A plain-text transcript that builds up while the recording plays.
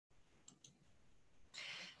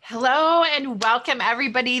Hello and welcome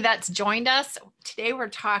everybody that's joined us. Today we're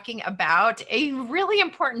talking about a really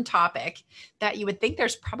important topic that you would think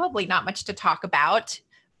there's probably not much to talk about,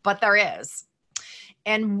 but there is.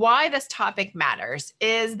 And why this topic matters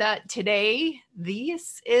is that today,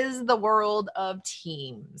 this is the world of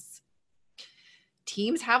teams.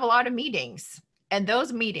 Teams have a lot of meetings, and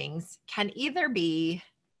those meetings can either be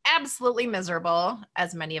absolutely miserable,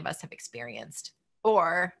 as many of us have experienced,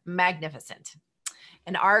 or magnificent.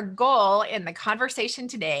 And our goal in the conversation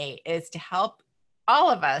today is to help all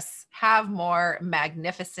of us have more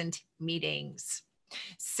magnificent meetings.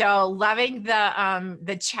 So loving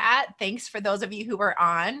the chat. Thanks for those of you who were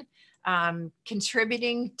on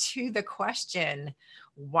contributing to the question.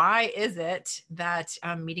 Why is it that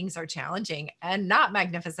meetings are challenging and not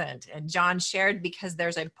magnificent? And John shared because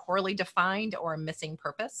there's a poorly defined or missing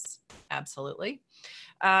purpose. Absolutely.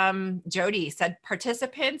 Jody said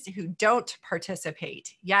participants who don't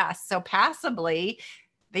participate. Yes, so passively,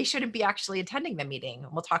 they shouldn't be actually attending the meeting.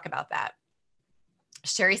 We'll talk about that.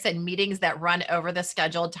 Sherry said meetings that run over the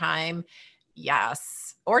scheduled time.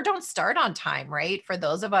 Yes, or don't start on time, right? For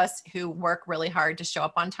those of us who work really hard to show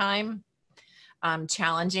up on time,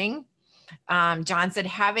 challenging. John said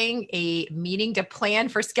having a meeting to plan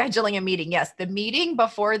for scheduling a meeting. Yes, the meeting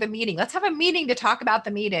before the meeting. Let's have a meeting to talk about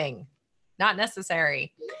the meeting. Not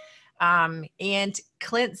necessary. And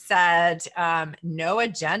Clint said, no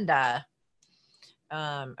agenda,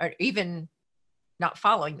 or even not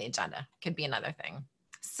following the agenda could be another thing.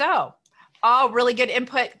 So all really good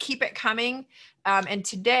input. Keep it coming. And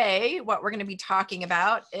today, what we're going to be talking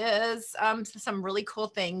about is some really cool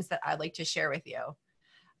things that I'd like to share with you.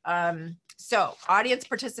 So audience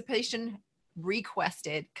participation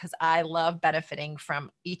requested, because I love benefiting from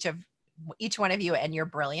each one of you and your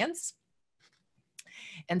brilliance.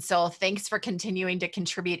 And so thanks for continuing to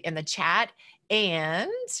contribute in the chat. And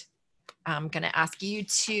I'm going to ask you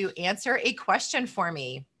to answer a question for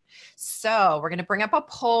me. So we're going to bring up a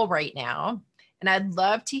poll right now, and I'd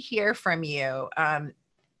love to hear from you,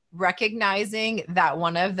 recognizing that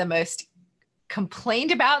one of the most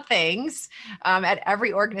complained about things at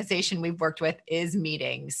every organization we've worked with is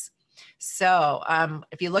meetings. So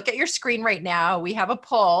if you look at your screen right now, we have a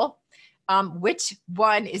poll. Which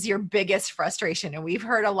one is your biggest frustration? And we've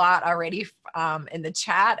heard a lot already in the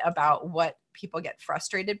chat about what people get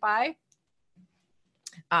frustrated by.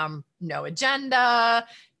 No agenda,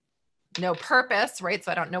 no purpose, right?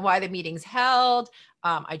 So I don't know why the meeting's held.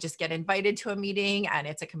 I just get invited to a meeting and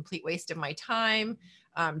it's a complete waste of my time.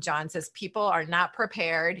 John says people are not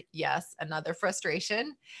prepared. Yes, another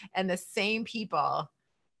frustration. And the same people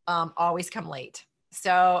always come late.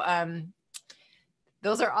 So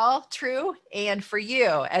those are all true. And for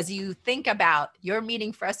you, as you think about your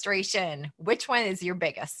meeting frustration, which one is your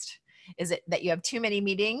biggest? Is it that you have too many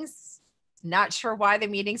meetings, not sure why the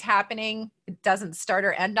meeting's happening, it doesn't start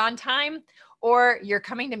or end on time, or you're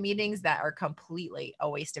coming to meetings that are completely a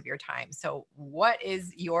waste of your time? So what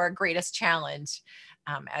is your greatest challenge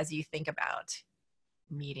as you think about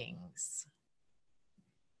meetings?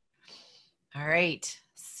 All right,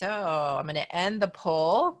 so I'm going to end the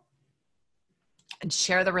poll and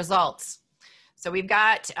share the results. So we've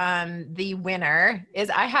got the winner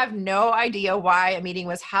is I have no idea why a meeting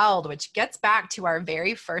was held, which gets back to our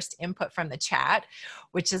very first input from the chat,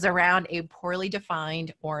 which is around a poorly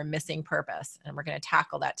defined or missing purpose. And we're going to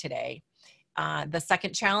tackle that today. The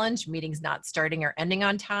second challenge, meetings not starting or ending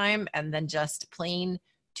on time, and then just plain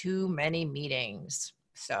too many meetings.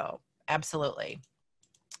 So absolutely.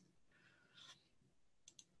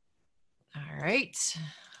 All right.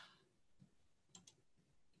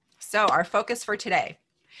 So our focus for today,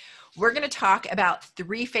 we're going to talk about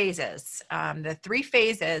three phases, the three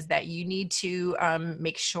phases that you need to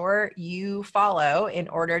make sure you follow in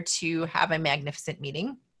order to have a magnificent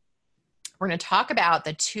meeting. We're going to talk about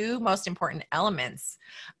the two most important elements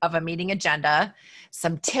of a meeting agenda,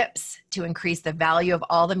 some tips to increase the value of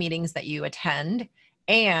all the meetings that you attend,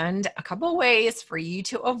 and a couple ways for you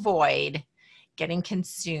to avoid getting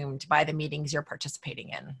consumed by the meetings you're participating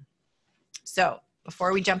in. So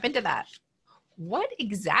before we jump into that, what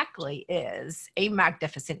exactly is a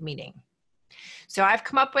magnificent meeting? So I've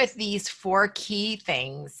come up with these four key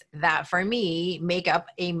things that for me make up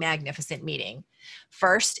a magnificent meeting.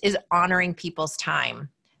 First is honoring people's time.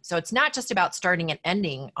 So it's not just about starting and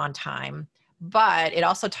ending on time, but it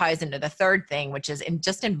also ties into the third thing, which is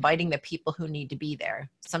just inviting the people who need to be there.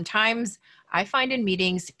 Sometimes I find in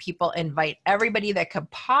meetings, people invite everybody that could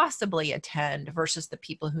possibly attend versus the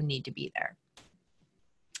people who need to be there.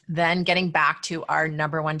 Then getting back to our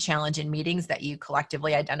number one challenge in meetings that you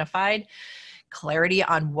collectively identified, clarity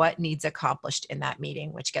on what needs accomplished in that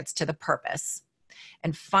meeting, which gets to the purpose.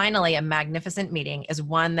 And finally, a magnificent meeting is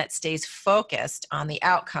one that stays focused on the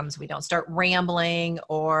outcomes. We don't start rambling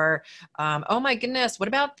or, oh my goodness, what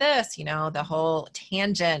about this? You know, the whole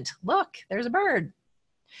tangent. Look, there's a bird.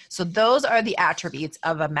 So those are the attributes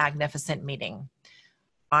of a magnificent meeting.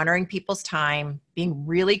 Honoring people's time, being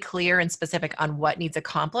really clear and specific on what needs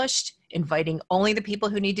accomplished, inviting only the people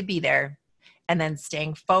who need to be there, and then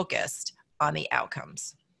staying focused on the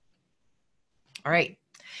outcomes. All right.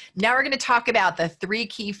 Now we're going to talk about the 3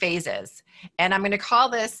 key phases, and I'm going to call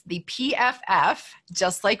this the PFF,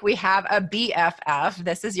 just like we have a BFF.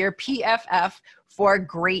 This is your PFF for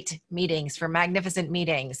great meetings, for magnificent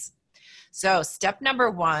meetings. So step number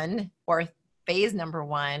 1, or phase number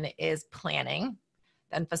 1, is planning,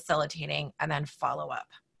 then facilitating, and then follow up.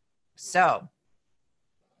 So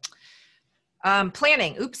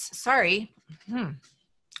planning, oops, sorry.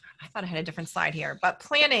 I thought I had a different slide here, but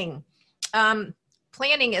planning.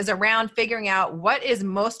 Planning is around figuring out what is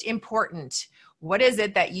most important. What is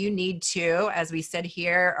it that you need to, as we said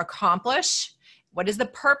here, accomplish? What is the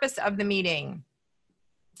purpose of the meeting?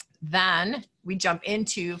 Then we jump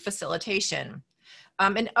into facilitation.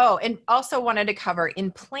 And also wanted to cover, in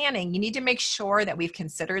planning, you need to make sure that we've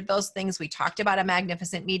considered those things. We talked about a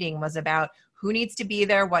magnificent meeting was about who needs to be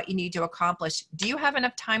there, what you need to accomplish. Do you have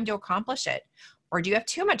enough time to accomplish it? Or do you have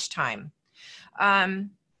too much time?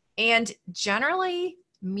 And generally,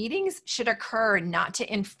 meetings should occur not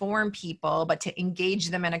to inform people, but to engage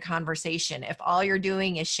them in a conversation. If all you're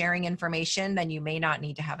doing is sharing information, then you may not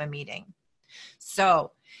need to have a meeting.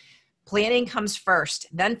 So planning comes first,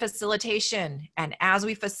 then facilitation. And as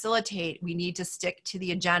we facilitate, we need to stick to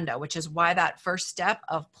the agenda, which is why that first step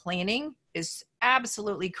of planning is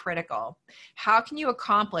absolutely critical. How can you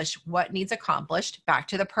accomplish what needs accomplished, back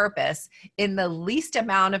to the purpose, in the least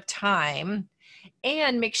amount of time,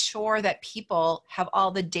 and make sure that people have all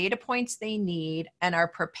the data points they need and are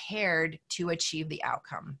prepared to achieve the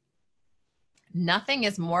outcome? Nothing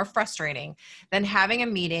is more frustrating than having a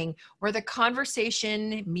meeting where the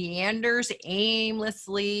conversation meanders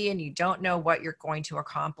aimlessly and you don't know what you're going to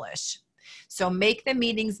accomplish. So make the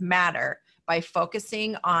meetings matter by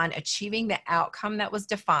focusing on achieving the outcome that was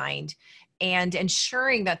defined and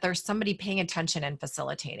ensuring that there's somebody paying attention and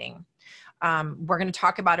facilitating. We're going to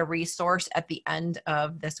talk about a resource at the end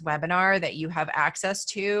of this webinar that you have access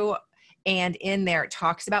to. And in there, it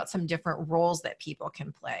talks about some different roles that people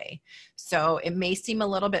can play. So it may seem a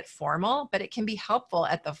little bit formal, but it can be helpful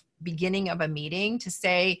at the beginning of a meeting to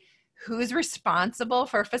say who's responsible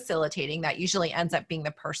for facilitating. That usually ends up being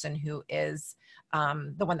the person who is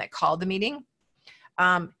the one that called the meeting.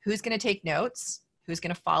 Who's going to take notes? Who's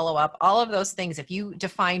going to follow up? All of those things. If you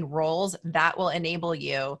define roles, that will enable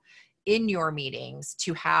you in your meetings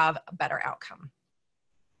to have a better outcome.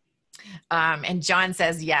 And John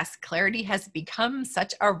says, yes, clarity has become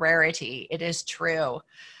such a rarity. It is true.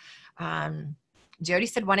 Jody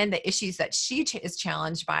said one of the issues that she is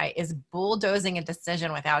challenged by is bulldozing a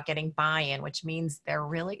decision without getting buy-in, which means there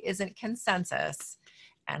really isn't consensus.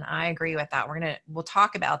 And I agree with that. We'll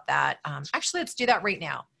talk about that. Actually, let's do that right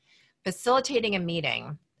now. Facilitating a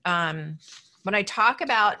meeting. When I talk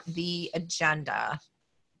about the agenda,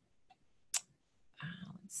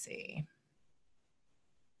 let's see.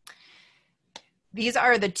 These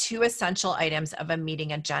are the 2 essential items of a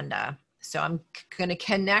meeting agenda. So I'm going to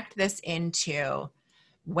connect this into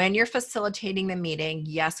when you're facilitating the meeting.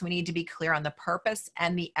 Yes, we need to be clear on the purpose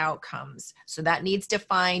and the outcomes. So that needs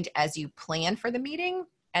defined as you plan for the meeting,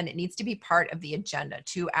 and it needs to be part of the agenda,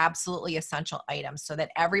 2 absolutely essential items so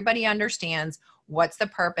that everybody understands what's the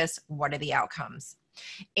purpose, what are the outcomes.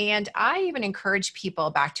 And I even encourage people,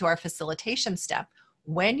 back to our facilitation step,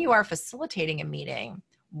 when you are facilitating a meeting,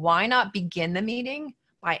 why not begin the meeting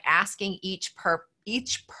by asking each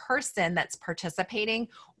person that's participating,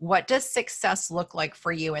 what does success look like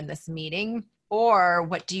for you in this meeting? Or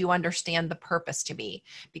what do you understand the purpose to be?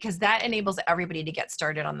 Because that enables everybody to get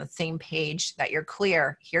started on the same page, that you're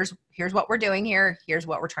clear. Here's what we're doing here. Here's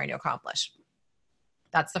what we're trying to accomplish.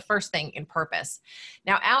 That's the first thing in purpose.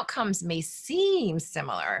 Now, outcomes may seem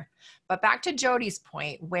similar, but back to Jody's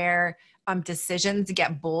point where decisions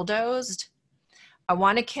get bulldozed, I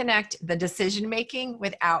want to connect the decision-making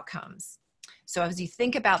with outcomes. So as you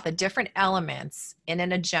think about the different elements in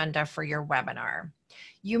an agenda for your webinar,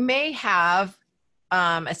 you may have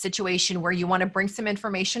a situation where you want to bring some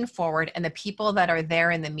information forward and the people that are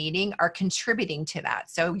there in the meeting are contributing to that.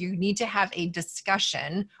 So you need to have a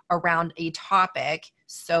discussion around a topic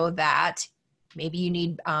so that Maybe you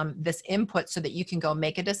need this input so that you can go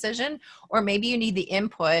make a decision, or maybe you need the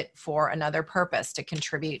input for another purpose to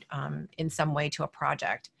contribute in some way to a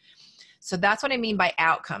project. So that's what I mean by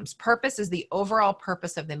outcomes. Purpose is the overall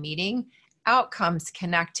purpose of the meeting. Outcomes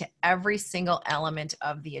connect to every single element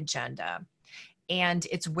of the agenda. And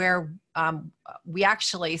it's where we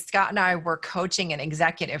actually, Scott and I were coaching an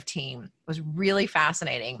executive team. It was really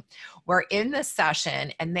fascinating. We're in this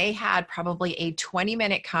session and they had probably a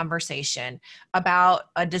 20-minute conversation about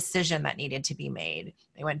a decision that needed to be made.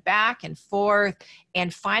 They went back and forth,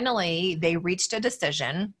 and finally they reached a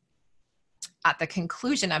decision. At the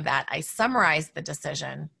conclusion of that, I summarized the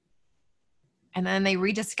decision. And then they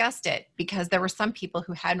rediscussed it because there were some people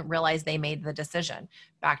who hadn't realized they made the decision.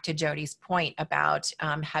 Back to Jody's point about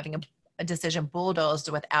having a decision bulldozed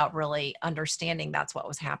without really understanding that's what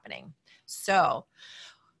was happening. So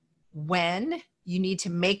when you need to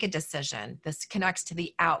make a decision, this connects to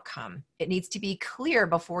the outcome. It needs to be clear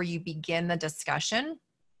before you begin the discussion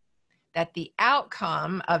that the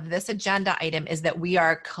outcome of this agenda item is that we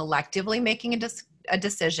are collectively making a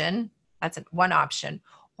decision. That's one option.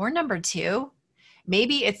 Or number two,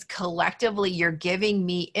 maybe it's collectively you're giving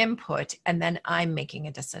me input and then I'm making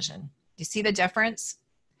a decision. Do you see the difference?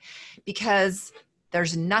 Because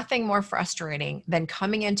there's nothing more frustrating than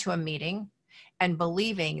coming into a meeting and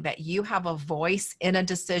believing that you have a voice in a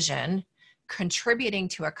decision, contributing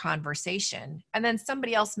to a conversation, and then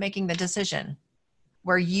somebody else making the decision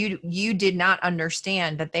where you did not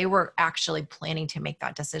understand that they were actually planning to make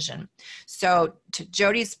that decision. So to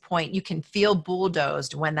Jody's point, you can feel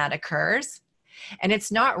bulldozed when that occurs. And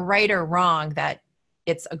it's not right or wrong that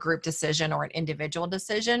it's a group decision or an individual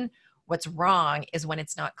decision. What's wrong is when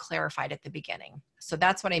it's not clarified at the beginning. So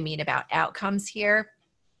that's what I mean about outcomes here,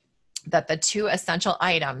 that the two essential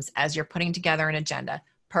items as you're putting together an agenda,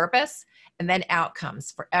 purpose and then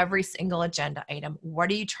outcomes for every single agenda item. What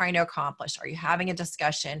are you trying to accomplish? Are you having a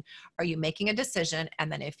discussion? Are you making a decision?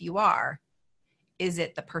 And then if you are, is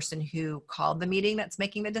it the person who called the meeting that's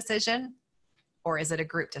making the decision, or is it a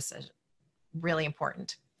group decision? Really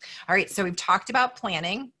important. All right, so we've talked about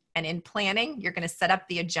planning, and in planning, you're going to set up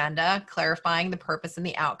the agenda, clarifying the purpose and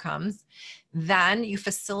the outcomes. Then you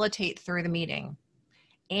facilitate through the meeting.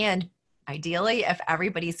 And ideally, if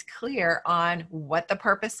everybody's clear on what the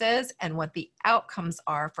purpose is and what the outcomes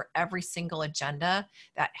are for every single agenda,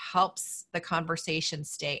 that helps the conversation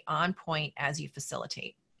stay on point as you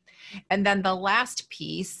facilitate. And then the last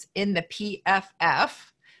piece in the PFF,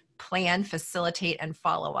 plan, facilitate, and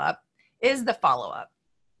follow up, is the follow-up.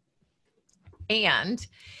 And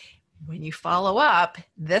when you follow up,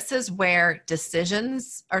 this is where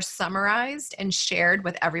decisions are summarized and shared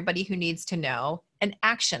with everybody who needs to know, and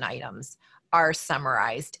action items are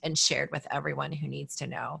summarized and shared with everyone who needs to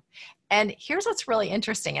know. And here's what's really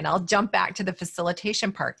interesting, and I'll jump back to the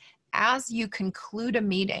facilitation part. As you conclude a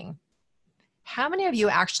meeting, how many of you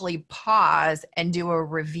actually pause and do a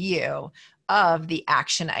review of the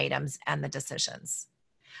action items and the decisions?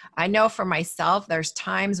 I know for myself, there's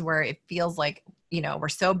times where it feels like, we're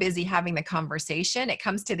so busy having the conversation, it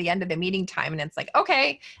comes to the end of the meeting time and it's like,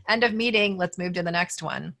 okay, end of meeting, let's move to the next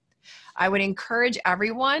one. I would encourage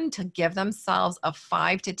everyone to give themselves a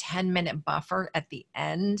 5 to 10 minute buffer at the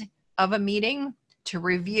end of a meeting to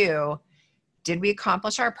review, did we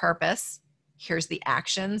accomplish our purpose? Here's the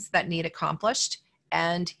actions that need accomplished,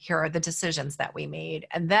 and here are the decisions that we made.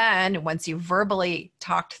 And then once you verbally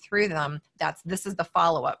talked through them, this is the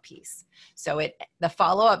follow-up piece. So the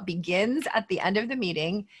follow-up begins at the end of the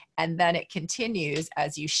meeting, and then it continues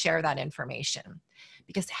as you share that information.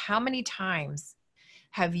 Because how many times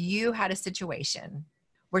have you had a situation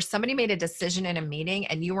where somebody made a decision in a meeting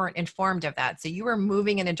and you weren't informed of that? So you were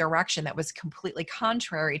moving in a direction that was completely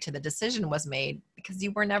contrary to the decision was made because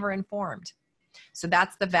you were never informed. So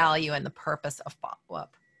that's the value and the purpose of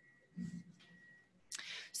follow-up.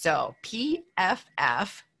 So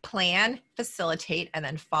PFF, plan, facilitate, and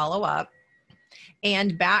then follow up.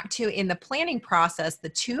 And back to in the planning process, the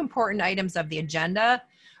two important items of the agenda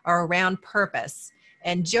are around purpose.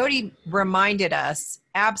 And Jody reminded us,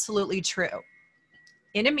 absolutely true.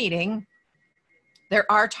 In a meeting, there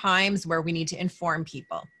are times where we need to inform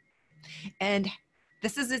people. And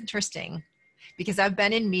this is interesting because I've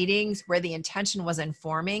been in meetings where the intention was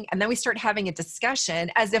informing, and then we start having a discussion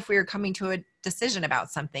as if we were coming to a decision about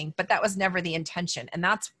something, but that was never the intention. And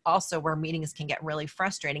that's also where meetings can get really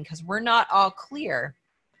frustrating because we're not all clear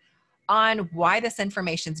on why this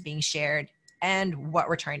information is being shared and what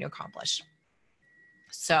we're trying to accomplish.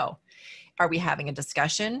 So are we having a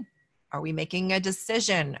discussion? Are we making a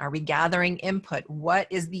decision? Are we gathering input? What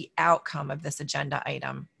is the outcome of this agenda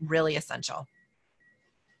item? Really essential.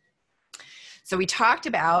 So we talked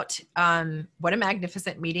about what a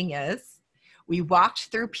magnificent meeting is. We walked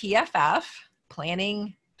through PFF,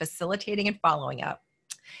 planning, facilitating, and following up.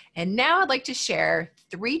 And now I'd like to share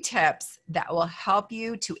 3 tips that will help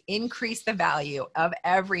you to increase the value of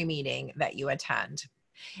every meeting that you attend.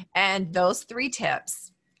 And those 3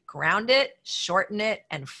 tips: ground it, shorten it,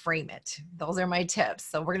 and frame it. Those are my tips.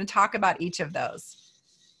 So we're going to talk about each of those.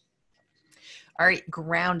 All right,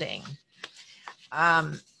 grounding.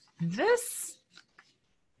 This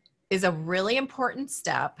is a really important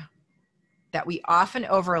step that we often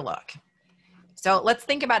overlook. So let's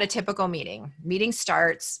think about a typical meeting. Meeting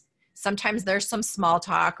starts. Sometimes there's some small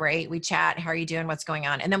talk, right? We chat, how are you doing? What's going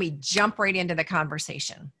on? And then we jump right into the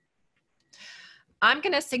conversation. I'm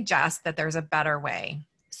going to suggest that there's a better way.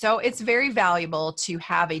 So it's very valuable to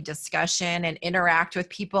have a discussion and interact with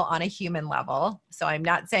people on a human level. So I'm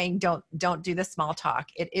not saying don't do the small talk.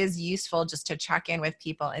 It is useful just to check in with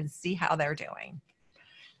people and see how they're doing.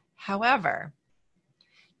 However,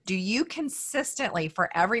 do you consistently, for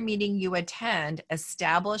every meeting you attend,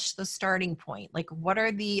 establish the starting point? Like, what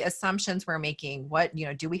are the assumptions we're making?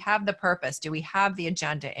 Do we have the purpose? Do we have the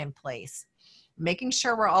agenda in place? Making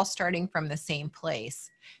sure we're all starting from the same place.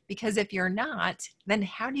 Because if you're not, then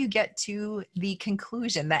how do you get to the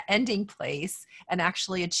conclusion, the ending place, and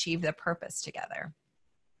actually achieve the purpose together?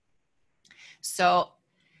 So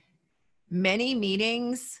many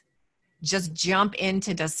meetings just jump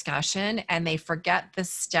into discussion and they forget the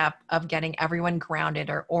step of getting everyone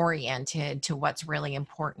grounded or oriented to what's really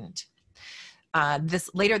important.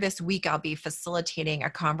 Later this week, I'll be facilitating a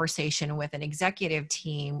conversation with an executive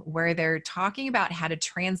team where they're talking about how to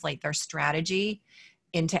translate their strategy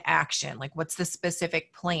into action. Like, what's the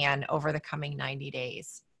specific plan over the coming 90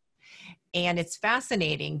 days? And it's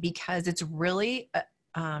fascinating because it's really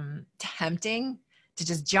tempting to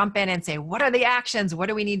just jump in and say, what are the actions? What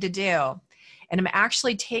do we need to do? And I'm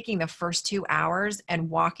actually taking the first 2 hours and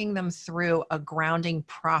walking them through a grounding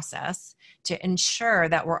process to ensure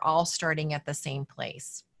that we're all starting at the same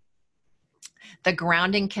place. The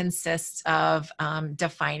grounding consists of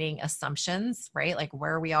defining assumptions, right? Like,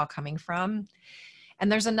 where are we all coming from? And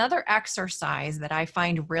there's another exercise that I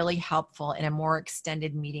find really helpful in a more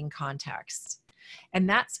extended meeting context, and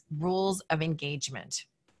that's rules of engagement.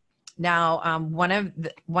 Now, one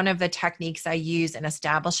of the techniques I use in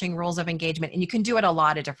establishing rules of engagement, and you can do it a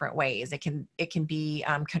lot of different ways. It can be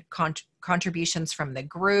contributions from the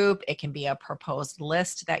group. It can be a proposed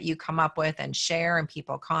list that you come up with and share and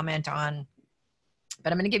people comment on.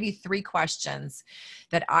 But I'm going to give you 3 questions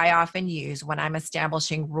that I often use when I'm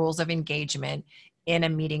establishing rules of engagement in a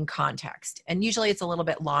meeting context. And usually it's a little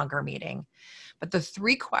bit longer meeting. But the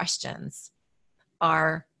 3 questions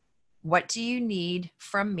are: what do you need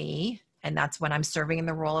from me? And that's when I'm serving in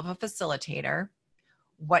the role of a facilitator.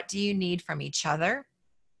 What do you need from each other?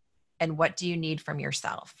 And what do you need from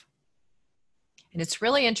yourself? And it's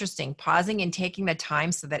really interesting, pausing and taking the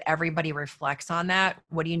time so that everybody reflects on that.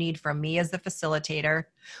 What do you need from me as the facilitator?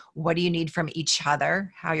 What do you need from each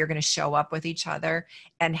other? How you're going to show up with each other?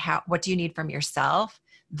 And what do you need from yourself?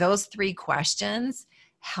 Those 3 questions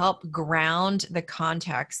help ground the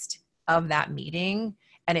context of that meeting,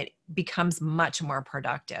 and it becomes much more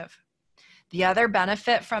productive. The other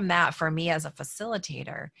benefit from that for me as a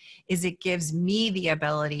facilitator is it gives me the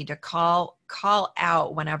ability to call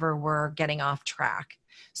out whenever we're getting off track.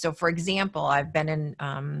 So for example, I've been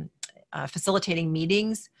in facilitating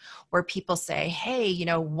meetings where people say, hey,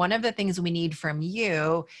 one of the things we need from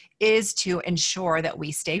you is to ensure that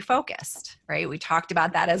we stay focused, right? We talked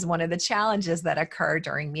about that as one of the challenges that occur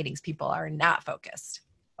during meetings. People are not focused.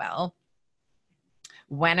 Well,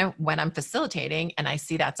 when I'm facilitating and I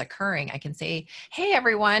see that's occurring, I can say, hey,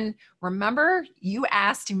 everyone, remember you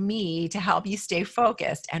asked me to help you stay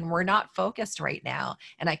focused, and we're not focused right now.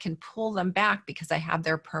 And I can pull them back because I have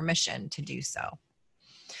their permission to do so.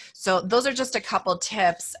 So those are just a couple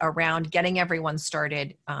tips around getting everyone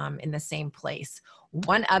started in the same place.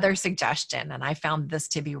 One other suggestion, and I found this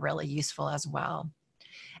to be really useful as well.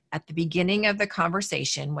 At the beginning of the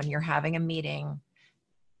conversation, when you're having a meeting,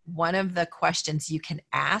 one of the questions you can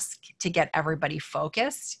ask to get everybody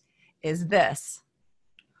focused is this: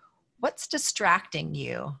 what's distracting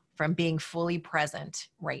you from being fully present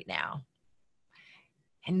right now?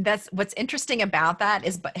 And that's what's interesting about that,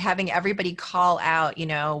 is having everybody call out,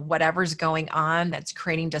 whatever's going on that's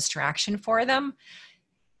creating distraction for them.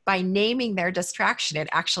 By naming their distraction, it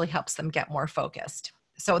actually helps them get more focused.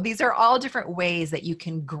 So these are all different ways that you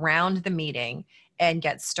can ground the meeting and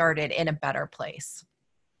get started in a better place.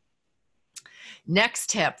 Next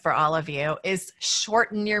tip for all of you is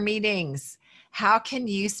shorten your meetings. How can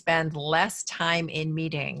you spend less time in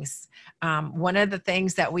meetings? One of the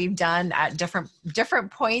things that we've done at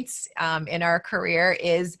different points in our career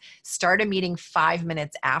is start a meeting 5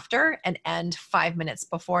 minutes after and end 5 minutes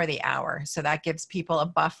before the hour. So that gives people a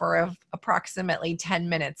buffer of approximately 10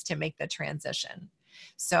 minutes to make the transition.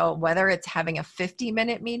 So whether it's having a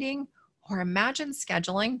 50-minute meeting or imagine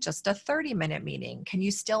scheduling just a 30-minute meeting, can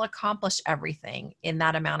you still accomplish everything in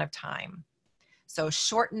that amount of time? So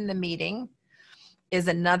shorten the meeting is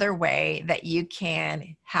another way that you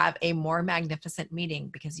can have a more magnificent meeting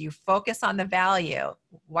because you focus on the value.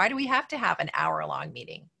 Why do we have to have an hour-long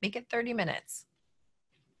meeting? Make it 30 minutes.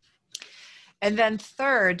 And then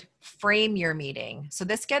third, frame your meeting. So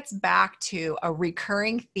this gets back to a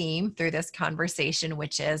recurring theme through this conversation,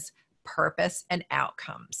 which is purpose and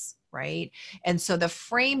outcomes, right? And so the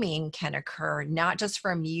framing can occur not just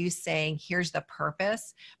from you saying, here's the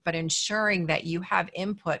purpose, but ensuring that you have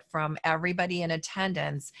input from everybody in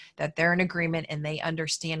attendance, that they're in agreement and they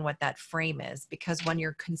understand what that frame is. Because when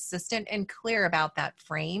you're consistent and clear about that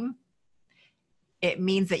frame, it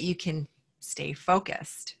means that you can stay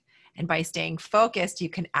focused. And by staying focused, you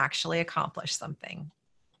can actually accomplish something.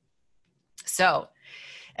 So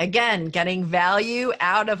again, getting value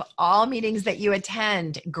out of all meetings that you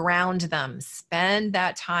attend, ground them. Spend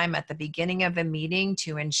that time at the beginning of the meeting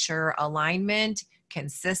to ensure alignment,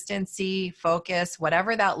 consistency, focus,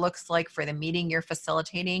 whatever that looks like for the meeting you're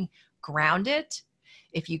facilitating, ground it.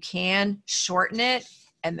 If you can, shorten it.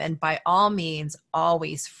 And then by all means,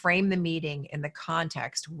 always frame the meeting in the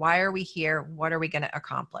context. Why are we here? What are we going to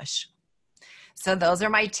accomplish? So those are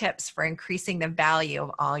my tips for increasing the value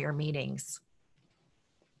of all your meetings.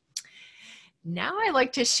 Now I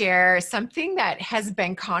like to share something that has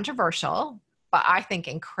been controversial, but I think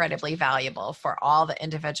incredibly valuable for all the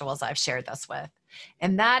individuals I've shared this with.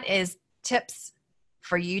 And that is tips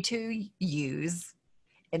for you to use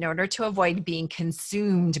in order to avoid being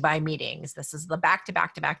consumed by meetings. This is the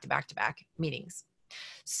back-to-back meetings.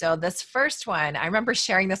 So this first one, I remember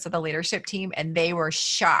sharing this with the leadership team and they were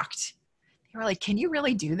shocked. They were like, can you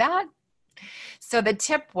really do that? So the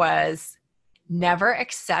tip was, never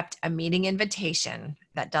accept a meeting invitation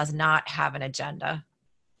that does not have an agenda.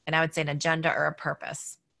 And I would say an agenda or a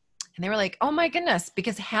purpose. And they were like, oh my goodness,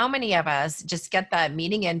 because how many of us just get that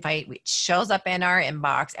meeting invite, which shows up in our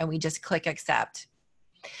inbox and we just click accept.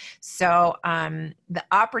 So the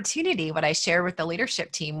opportunity, what I shared with the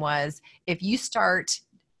leadership team was, if you start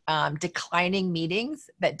declining meetings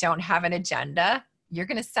that don't have an agenda, you're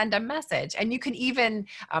going to send a message. And you can even,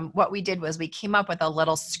 what we did was we came up with a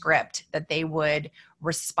little script that they would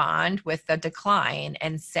respond with the decline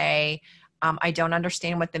and say, I don't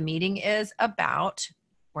understand what the meeting is about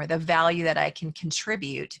or the value that I can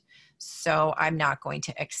contribute, so I'm not going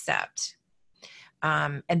to accept.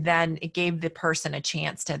 And then it gave the person a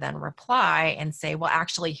chance to then reply and say, well,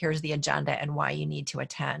 actually, here's the agenda and why you need to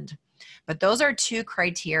attend. But those are two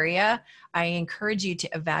criteria I encourage you to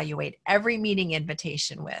evaluate every meeting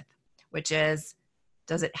invitation with, which is,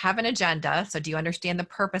 does it have an agenda? So do you understand the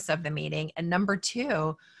purpose of the meeting? And number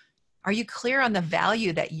two, are you clear on the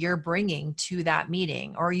value that you're bringing to that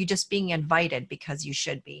meeting? Or are you just being invited because you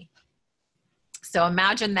should be? So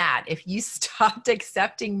imagine that if you stopped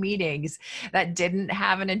accepting meetings that didn't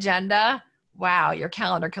have an agenda, wow, your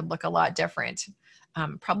calendar could look a lot different.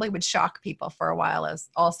 Probably would shock people for a while as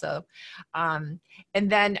also. And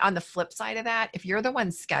then on the flip side of that, if you're the one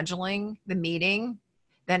scheduling the meeting,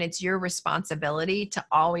 then it's your responsibility to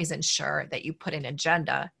always ensure that you put an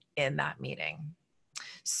agenda in that meeting.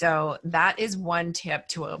 So that is one tip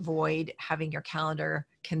to avoid having your calendar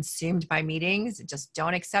consumed by meetings. Just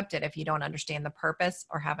don't accept it if you don't understand the purpose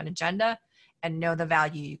or have an agenda and know the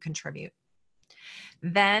value you contribute.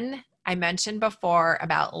 Then I mentioned before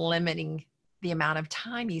about limiting the amount of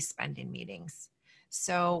time you spend in meetings.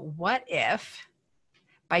 So what if,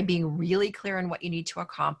 by being really clear on what you need to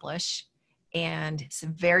accomplish and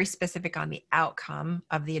very specific on the outcome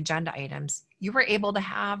of the agenda items, you were able to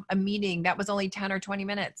have a meeting that was only 10 or 20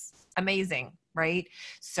 minutes? Amazing, right?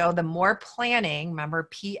 So the more planning, remember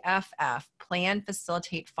PFF, plan,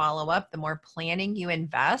 facilitate, follow up, the more planning you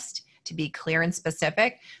invest to be clear and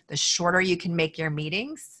specific, the shorter you can make your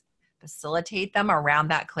meetings. Facilitate them around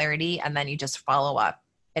that clarity, and then you just follow up.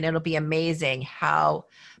 And it'll be amazing how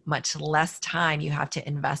much less time you have to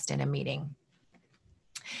invest in a meeting.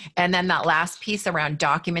 And then that last piece around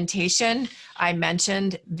documentation, I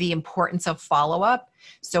mentioned the importance of follow-up.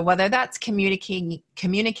 So whether that's communicating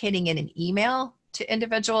in an email to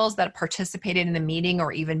individuals that participated in the meeting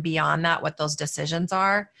or even beyond that, what those decisions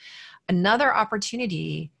are. Another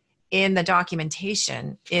opportunity in the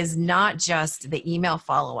documentation is not just the email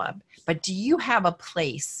follow-up, but do you have a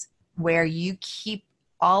place where you keep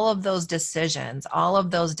all of those decisions, all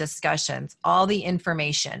of those discussions, all the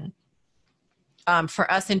information?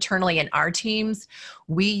 For us internally in our teams,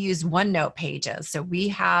 we use OneNote pages. So we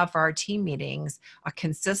have for our team meetings a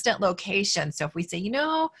consistent location. So if we say,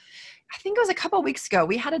 I think it was a couple of weeks ago,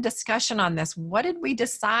 we had a discussion on this. What did we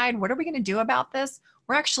decide? What are we going to do about this?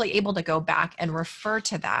 We're actually able to go back and refer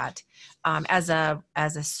to that as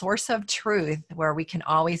a source of truth where we can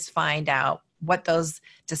always find out what those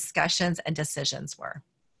discussions and decisions were.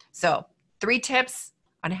 So 3 tips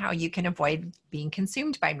on how you can avoid being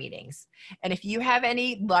consumed by meetings. And if you have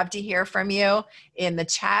any, love to hear from you. In the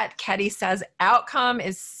chat, Ketty says, outcome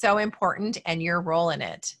is so important and your role in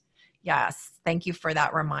it. Yes, thank you for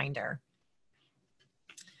that reminder.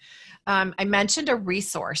 I mentioned a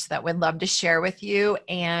resource that we'd love to share with you,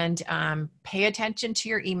 and pay attention to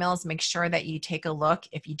your emails. Make sure that you take a look.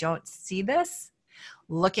 If you don't see this,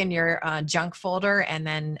 look in your junk folder and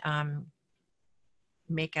then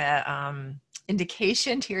make a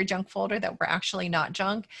indication to your junk folder that we're actually not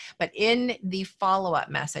junk. But in the follow-up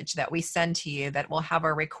message that we send to you that will have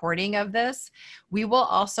a recording of this, we will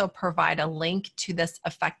also provide a link to this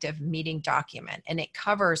effective meeting document. And it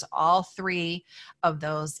covers all 3 of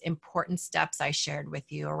those important steps I shared with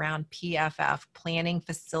you around PFF, planning,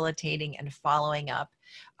 facilitating, and following up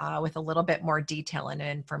with a little bit more detail and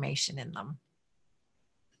information in them.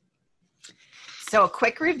 So a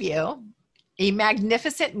quick review. A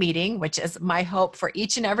magnificent meeting, which is my hope for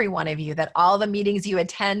each and every one of you, that all the meetings you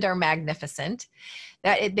attend are magnificent,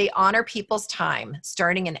 that they honor people's time,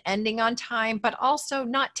 starting and ending on time, but also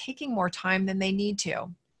not taking more time than they need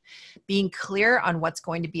to. Being clear on what's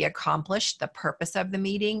going to be accomplished, the purpose of the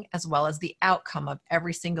meeting, as well as the outcome of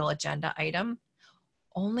every single agenda item.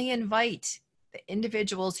 Only invite the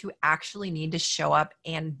individuals who actually need to show up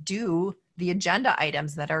and do the agenda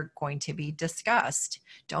items that are going to be discussed.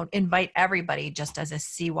 Don't invite everybody just as a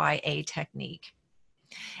CYA technique.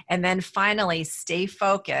 And then finally, stay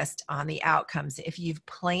focused on the outcomes. If you've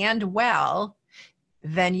planned well,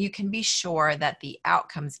 then you can be sure that the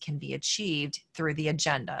outcomes can be achieved through the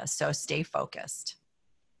agenda. So stay focused.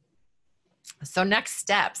 So next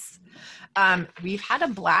steps. We've had a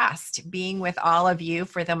blast being with all of you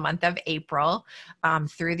for the month of April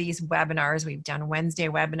through these webinars. We've done Wednesday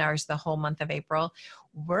webinars the whole month of April.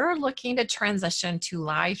 We're looking to transition to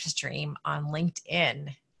live stream on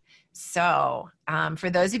LinkedIn. So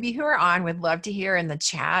for those of you who are on, we'd love to hear in the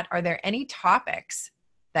chat, are there any topics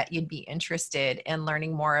that you'd be interested in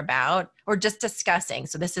learning more about or just discussing?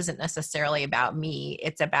 So this isn't necessarily about me.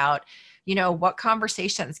 It's about, what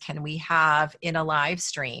conversations can we have in a live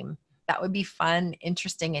stream that would be fun,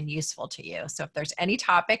 interesting, and useful to you. So if there's any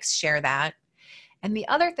topics, share that. And the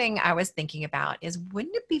other thing I was thinking about is,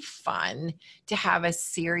 wouldn't it be fun to have a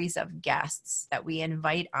series of guests that we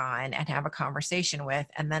invite on and have a conversation with?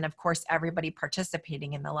 And then, of course, everybody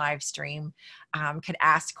participating in the live stream could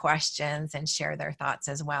ask questions and share their thoughts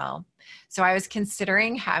as well. So I was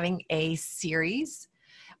considering having a series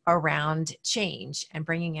around change and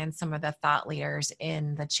bringing in some of the thought leaders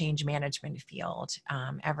in the change management field.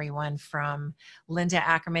 Everyone from Linda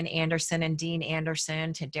Ackerman Anderson and Dean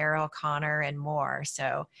Anderson to Daryl Connor and more.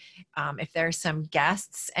 So if there's some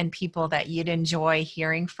guests and people that you'd enjoy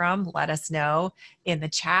hearing from, let us know in the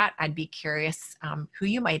chat. I'd be curious who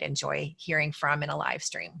you might enjoy hearing from in a live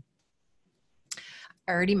stream.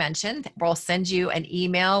 I already mentioned, we'll send you an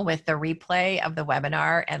email with the replay of the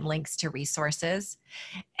webinar and links to resources.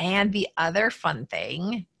 And the other fun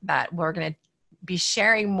thing that we're going to be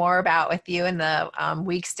sharing more about with you in the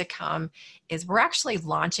weeks to come is we're actually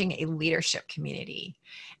launching a leadership community.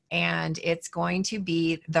 And it's going to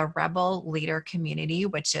be the Rebel Leader Community,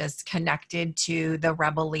 which is connected to the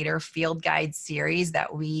Rebel Leader Field Guide series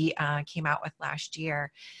that we came out with last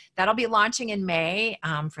year. That'll be launching in May.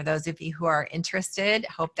 For those of you who are interested,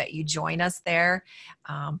 hope that you join us there.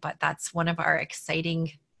 But that's one of our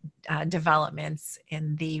exciting developments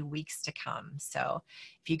in the weeks to come. So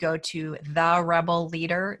if you go to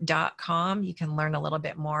therebelleader.com, you can learn a little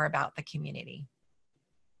bit more about the community.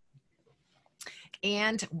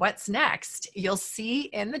 And what's next? You'll see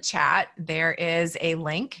in the chat, there is a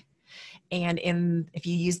link. And if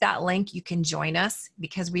you use that link, you can join us,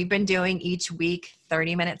 because we've been doing each week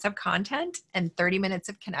 30 minutes of content and 30 minutes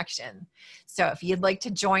of connection. So if you'd like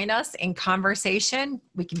to join us in conversation,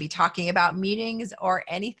 we can be talking about meetings or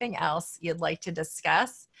anything else you'd like to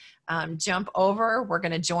discuss. Jump over. We're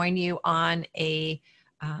going to join you on a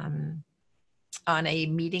a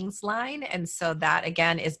meetings line. And so that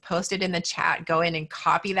again is posted in the chat. Go in and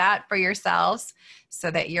copy that for yourselves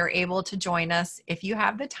so that you're able to join us if you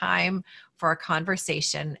have the time for a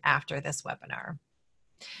conversation after this webinar.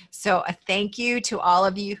 So a thank you to all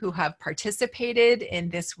of you who have participated in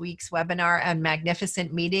this week's webinar on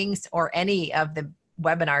Magnificent Meetings, or any of the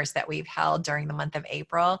webinars that we've held during the month of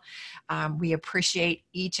April. We appreciate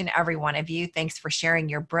each and every one of you. Thanks for sharing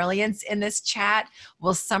your brilliance in this chat.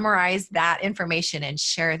 We'll summarize that information and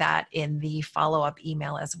share that in the follow-up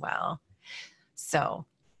email as well. So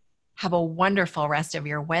have a wonderful rest of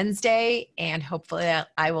your Wednesday, and hopefully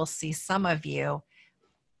I will see some of you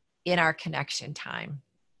in our connection time.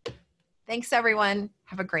 Thanks, everyone.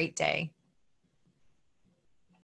 Have a great day.